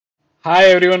Hi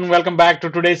everyone, welcome back to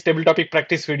today's table topic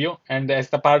practice video. And as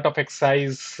the part of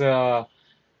exercise,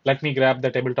 let me grab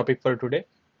the table topic for today.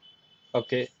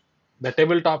 Okay, the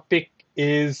table topic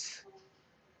is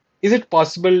it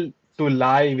possible to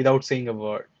lie without saying a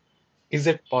word? Is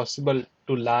it possible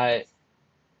to lie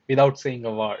without saying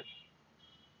a word?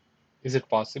 Is it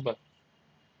possible?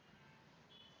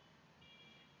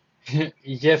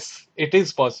 Yes, it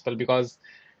is possible because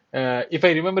if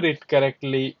I remember it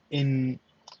correctly, in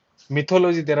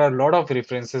mythology, there are a lot of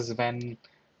references when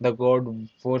the god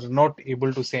was not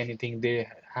able to say anything, they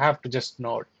have to just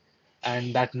nod.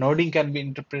 And that nodding can be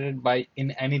interpreted by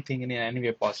in anything in any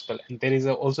way possible. And there is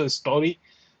also a story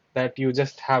that you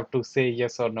just have to say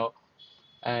yes or no.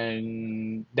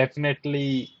 And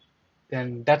definitely,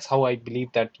 and that's how I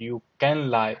believe that you can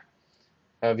lie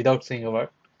without saying a word.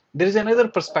 There is another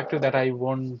perspective that I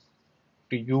want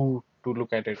to you to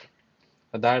look at it.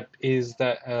 That is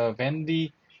that when the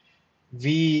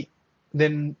we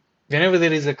then whenever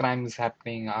there is a crime is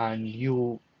happening and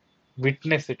you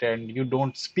witness it and you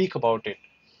don't speak about it,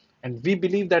 and we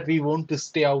believe that we want to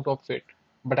stay out of it,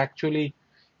 but actually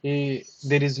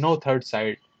there is no third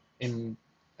side in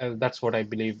that's what I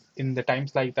believe. In the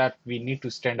times like that, we need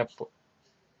to stand up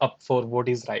for what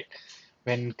is right.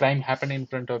 When crime happen in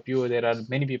front of you, there are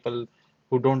many people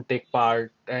who don't take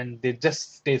part and they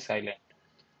just stay silent.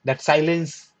 That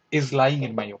silence is lying,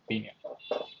 in my opinion,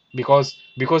 because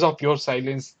of your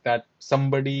silence, that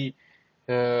somebody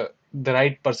the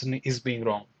right person is being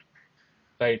wrong,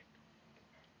 right?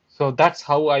 So that's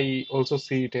how I also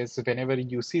see it, is whenever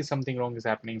you see something wrong is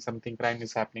happening, something crime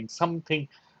is happening, something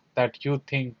that you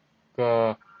think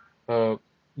uh, uh,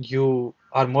 you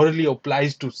are morally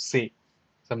obliged to say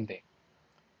something,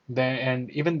 then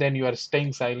and even then you are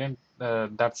staying silent,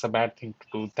 that's a bad thing to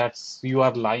do. That's you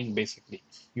are lying basically.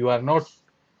 You are not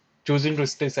choosing to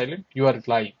stay silent, you are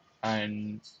lying.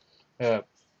 And uh,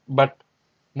 but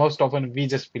most often we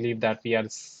just believe that we are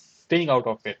staying out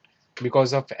of it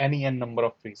because of any n number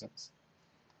of reasons.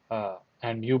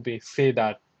 And you say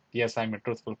that, yes, I'm a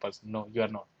truthful person. No, you are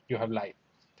not. You have lied.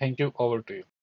 Thank you. Over to you.